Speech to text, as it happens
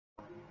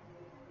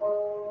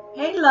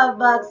Hey love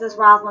bugs, it's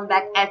Roslynn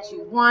back at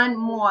you one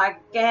more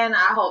again.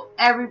 I hope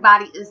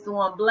everybody is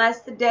doing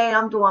blessed today.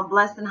 I'm doing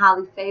blessed and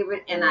highly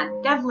favored, and I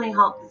definitely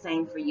hope the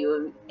same for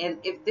you. And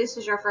if this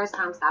is your first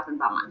time stopping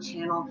by my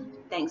channel,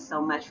 thanks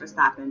so much for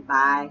stopping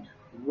by.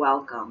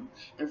 Welcome.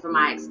 And for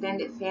my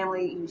extended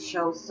family, you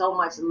show so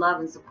much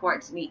love and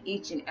support to me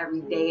each and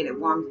every day. It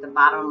warms the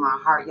bottom of my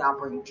heart. Y'all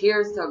bring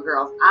tears to a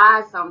girl's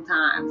eyes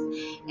sometimes,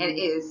 and it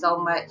is so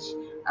much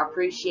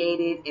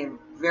appreciated and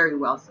very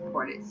well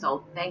supported.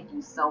 So thank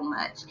you so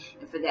much.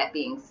 And for that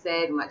being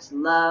said, much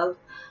love.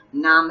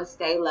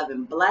 Namaste, love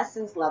and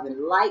blessings, love and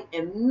light,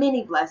 and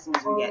many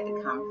blessings are yet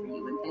to come for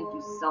you. And thank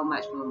you so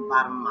much from the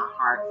bottom of my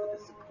heart for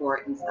the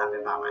support and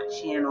stopping by my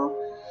channel,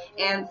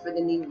 and for the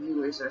new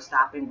viewers who are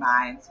stopping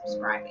by and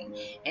subscribing.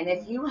 And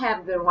if you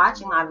have been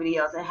watching my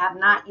videos and have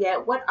not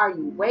yet, what are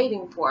you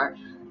waiting for?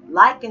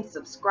 Like and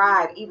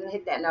subscribe, even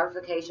hit that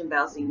notification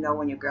bell so you know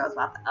when your girl's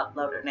about to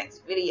upload her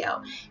next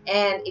video.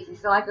 And if you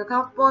feel like you're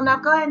comfortable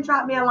enough, go ahead and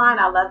drop me a line.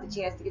 I love the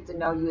chance to get to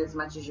know you as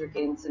much as you're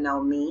getting to know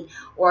me,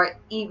 or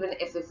even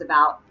if it's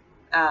about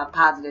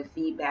positive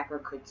feedback or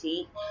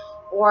critique,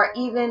 or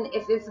even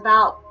if it's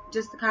about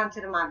just the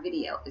content of my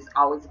video. It's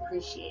always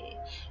appreciated.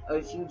 Or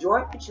if you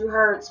enjoyed what you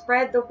heard,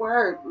 spread the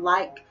word,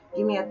 like,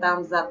 give me a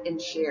thumbs up, and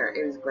share.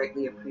 It is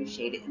greatly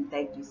appreciated. And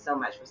thank you so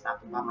much for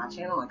stopping by my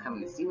channel and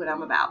coming to see what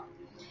I'm about.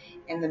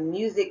 And the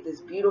music, this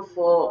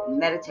beautiful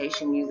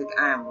meditation music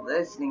I am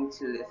listening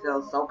to, it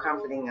feels so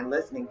comforting and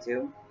listening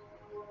to.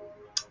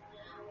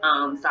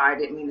 Sorry, I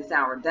didn't mean to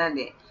sound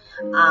redundant.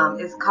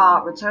 It's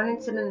called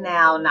Returning to the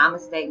Now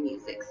Namaste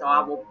Music. So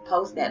I will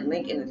post that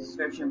link in the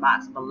description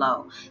box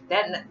below.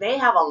 That they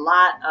have a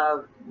lot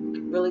of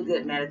really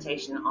good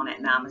meditation on that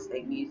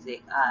Namaste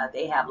music.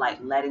 They have like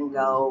letting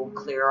go,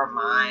 clearer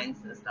minds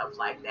and stuff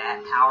like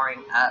that,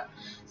 powering up.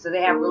 So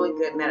they have really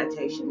good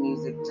meditation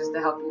music just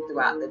to help you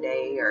throughout the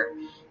day, or,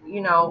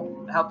 you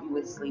know, help you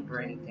with sleep or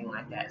anything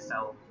like that.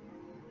 So,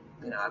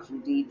 you know, if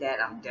you need that,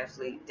 I'm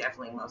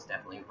most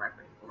definitely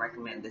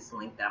recommend this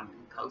link that I'm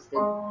posting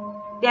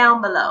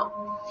down below.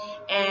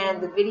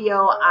 And the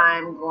video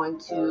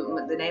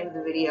the name of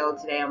the video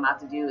today I'm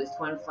about to do is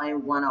Twin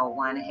Flame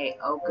 101,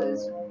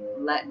 Heyoka's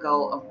Let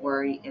Go of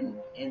Worry and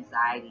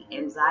Anxiety.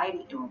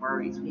 Anxiety and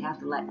worries, we have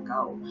to let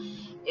go.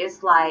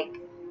 It's like,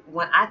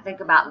 when I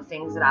think about the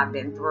things that I've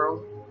been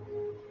through,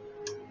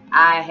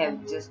 I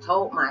have just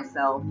told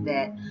myself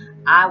that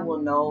I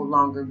will no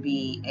longer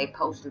be a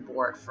poster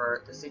board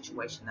for the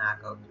situation that I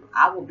go through.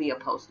 I will be a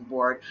poster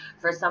board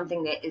for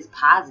something that is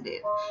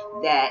positive,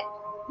 that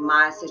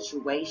my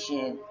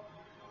situation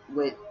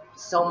with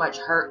so much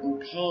hurt and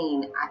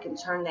pain, I can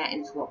turn that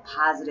into a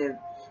positive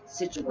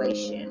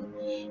situation.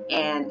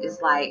 And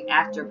it's like,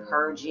 after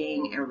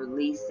purging and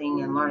releasing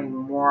and learning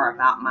more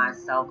about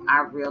myself, I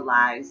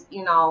realized,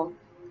 you know,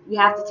 you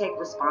have to take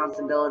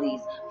responsibilities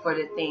for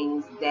the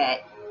things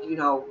that, you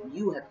know,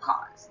 you have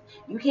caused.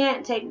 You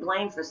can't take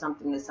blame for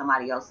something that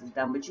somebody else has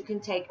done, but you can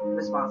take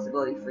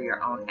responsibility for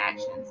your own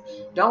actions.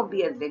 Don't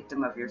be a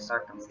victim of your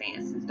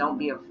circumstances. Don't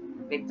be a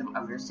victim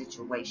of your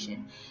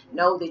situation.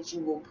 Know that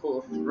you will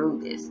pull through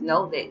this.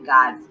 Know that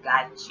God's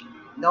got you.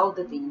 Know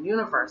that the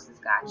universe has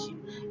got you.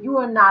 You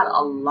are not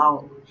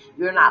alone.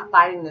 You're not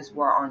fighting this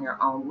war on your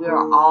own. We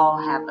all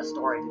have a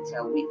story to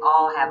tell. We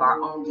all have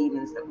our own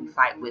demons that we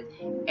fight with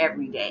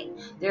every day.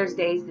 There's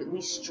days that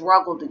we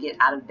struggle to get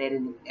out of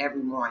bed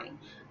every morning,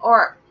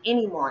 or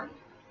any morning.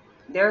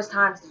 There's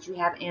times that you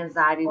have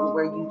anxiety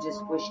where you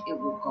just wish it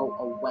would go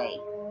away.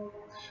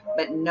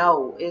 But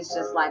no, it's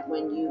just like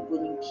when you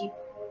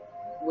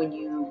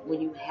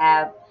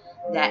have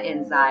that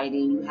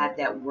anxiety and you have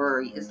that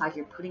worry, it's like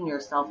you're putting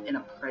yourself in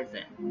a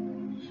prison.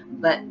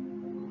 But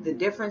the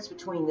difference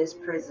between this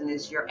prison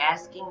is you're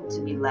asking to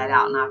be let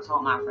out. And I've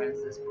told my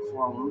friends this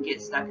before. When we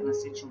get stuck in a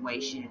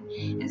situation,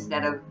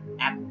 instead of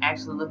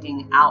actually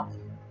looking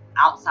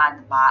outside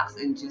the box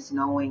and just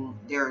knowing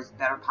there's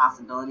better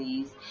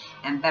possibilities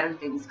and better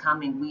things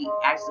coming, we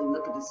actually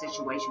look at the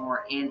situation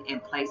we're in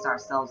and place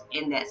ourselves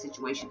in that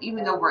situation,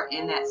 even though we're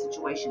in that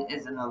situation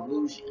is an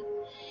illusion.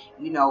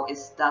 You know,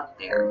 it's stuck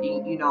there.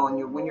 You know,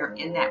 and when you're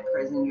in that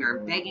prison, you're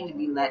begging to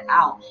be let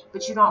out,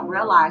 but you don't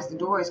realize the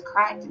door is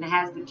cracked and it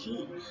has the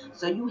key.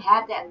 So you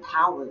have that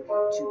power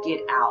to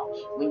get out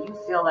when you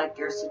feel like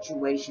your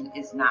situation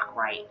is not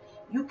right.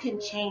 You can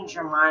change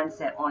your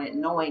mindset on it,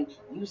 knowing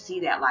you see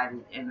that light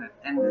in the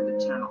end of the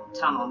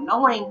tunnel,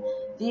 knowing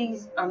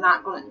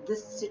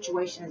this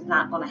situation is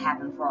not going to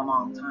happen for a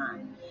long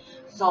time.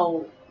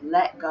 So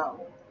let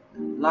go,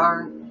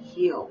 learn,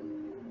 heal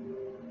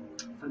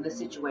from the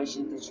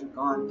situations that you've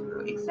gone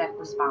through. Accept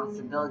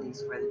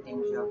responsibilities for the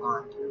things you've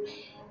gone through.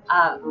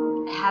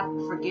 Have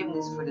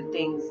forgiveness for the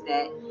things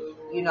that,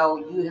 you know,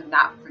 you have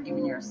not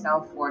forgiven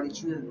yourself for,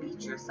 that you have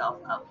beat yourself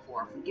up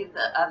for. Forgive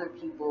the other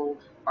people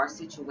or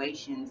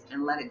situations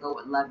and let it go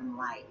with love and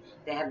light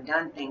that have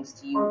done things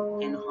to you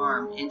in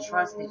harm. And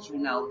trust that you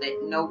know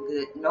that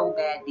no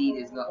bad deed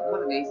is gone.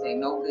 What do they say?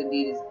 No good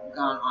deed is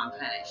gone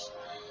unpunished.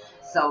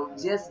 So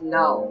just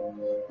know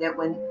that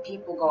when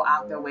people go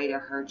out their way to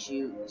hurt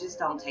you, just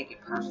don't take it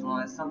personal.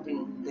 It's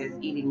something that's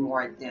eating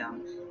more at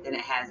them than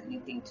it has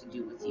anything to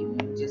do with you.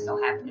 You just so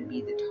happen to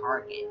be the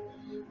target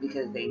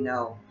because they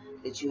know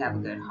that you have a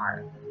good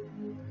heart.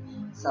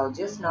 So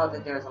just know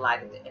that there's a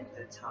light at the end of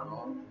the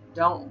tunnel.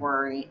 Don't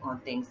worry on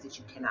things that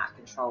you cannot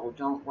control.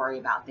 Don't worry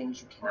about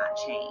things you cannot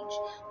change.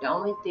 The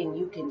only thing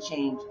you can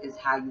change is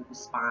how you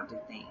respond to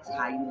things,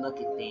 how you look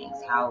at things,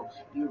 how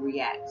you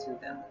react to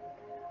them.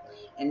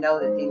 And know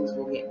that things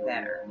will get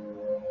better.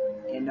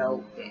 And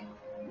know that,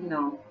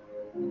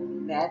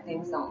 bad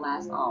things don't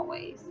last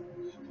always.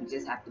 You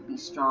just have to be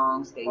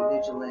strong, stay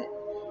vigilant,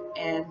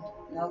 and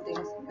know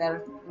things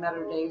better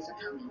days are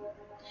coming.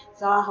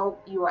 So I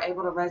hope you are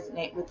able to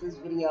resonate with this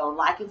video.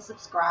 Like and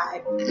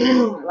subscribe.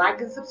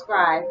 Like and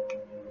subscribe.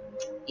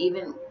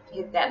 Even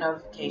hit that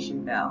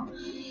notification bell.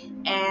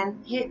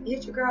 And hit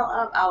your girl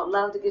up. I would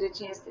love to get a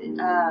chance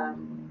to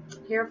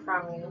hear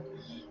from you.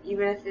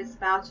 Even if it's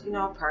about,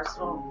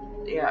 personal,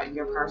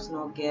 your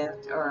personal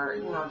gift, or,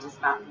 just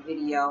about the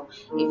video.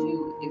 If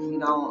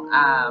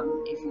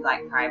you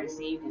like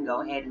privacy, you can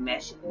go ahead and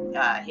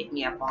hit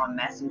me up on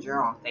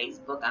Messenger on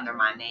Facebook under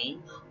my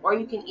name, or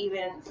you can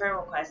even friend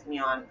request me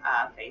on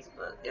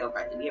Facebook. It'll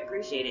greatly be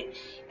appreciated.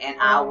 And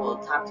I will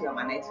talk to you on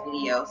my next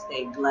video.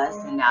 Stay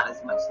blessed, send out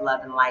as much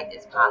love and light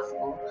as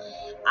possible.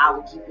 I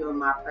will keep you in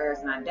my prayers,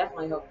 and I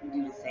definitely hope you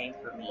do the same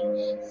for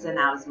me. Send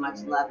out as much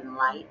love and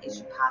light as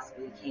you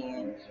possibly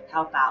can.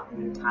 Help out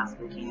when you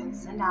possibly can.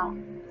 Send out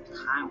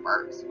kind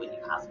words when you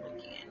possibly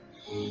can.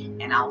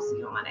 And I will see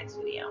you on my next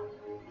video.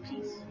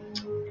 Peace.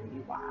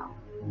 Be wild.